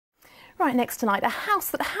Right next tonight, a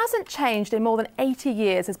house that hasn't changed in more than 80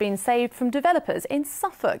 years has been saved from developers in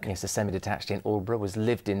Suffolk. Yes, the semi-detached in Aldborough was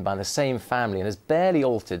lived in by the same family and has barely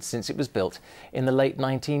altered since it was built in the late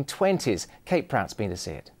 1920s. Kate Prout's been to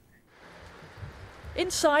see it.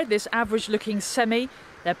 Inside this average-looking semi,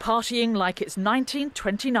 they're partying like it's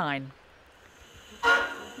 1929.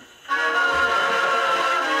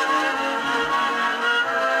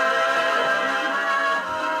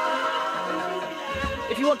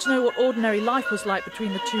 If you want to know what ordinary life was like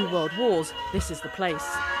between the two world wars, this is the place.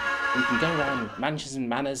 You can go around mansions and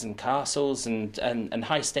manors and castles and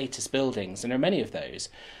high status buildings, and there are many of those.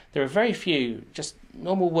 There are very few just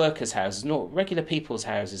normal workers' houses, not regular people's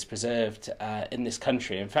houses preserved in this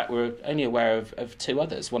country. In fact, we're only aware of two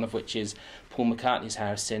others, one of which is Paul McCartney's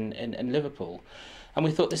house in Liverpool. And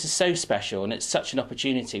we thought this is so special and it's such an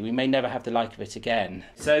opportunity, we may never have the like of it again.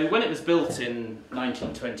 So when it was built in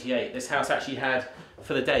 1928, this house actually had,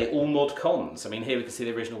 for the day, all mod cons. I mean, here we can see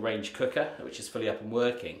the original range cooker, which is fully up and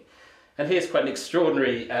working. And here's quite an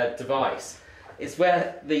extraordinary device. It's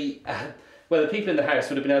where the people in the house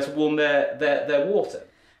would have been able to warm their water.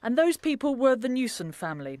 And those people were the Newson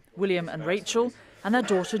family, William and Rachel, and their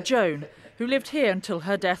daughter Joan, who lived here until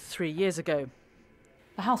her death 3 years ago.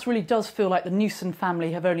 The house really does feel like the Newson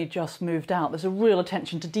family have only just moved out. There's a real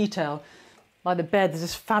attention to detail. By the bed, there's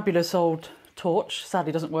this fabulous old torch,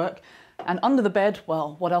 sadly doesn't work. And under the bed,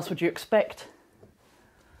 well, what else would you expect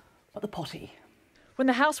but the potty? When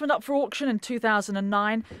the house went up for auction in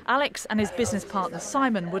 2009, Alex and his business partner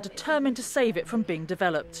Simon were determined to save it from being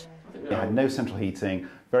developed. It had no central heating,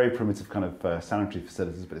 very primitive kind of sanitary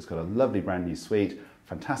facilities, but it's got a lovely brand new suite,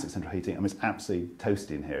 fantastic central heating. I mean, it's absolutely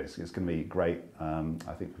toasty in here. It's going to be great,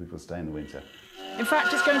 I think, for people to stay in the winter. In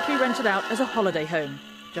fact, it's going to be rented out as a holiday home.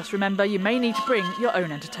 Just remember, you may need to bring your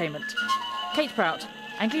own entertainment. Kate Prout,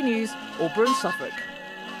 Anglia News, Aldborough and Suffolk.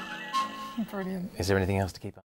 Brilliant. Is there anything else to keep up?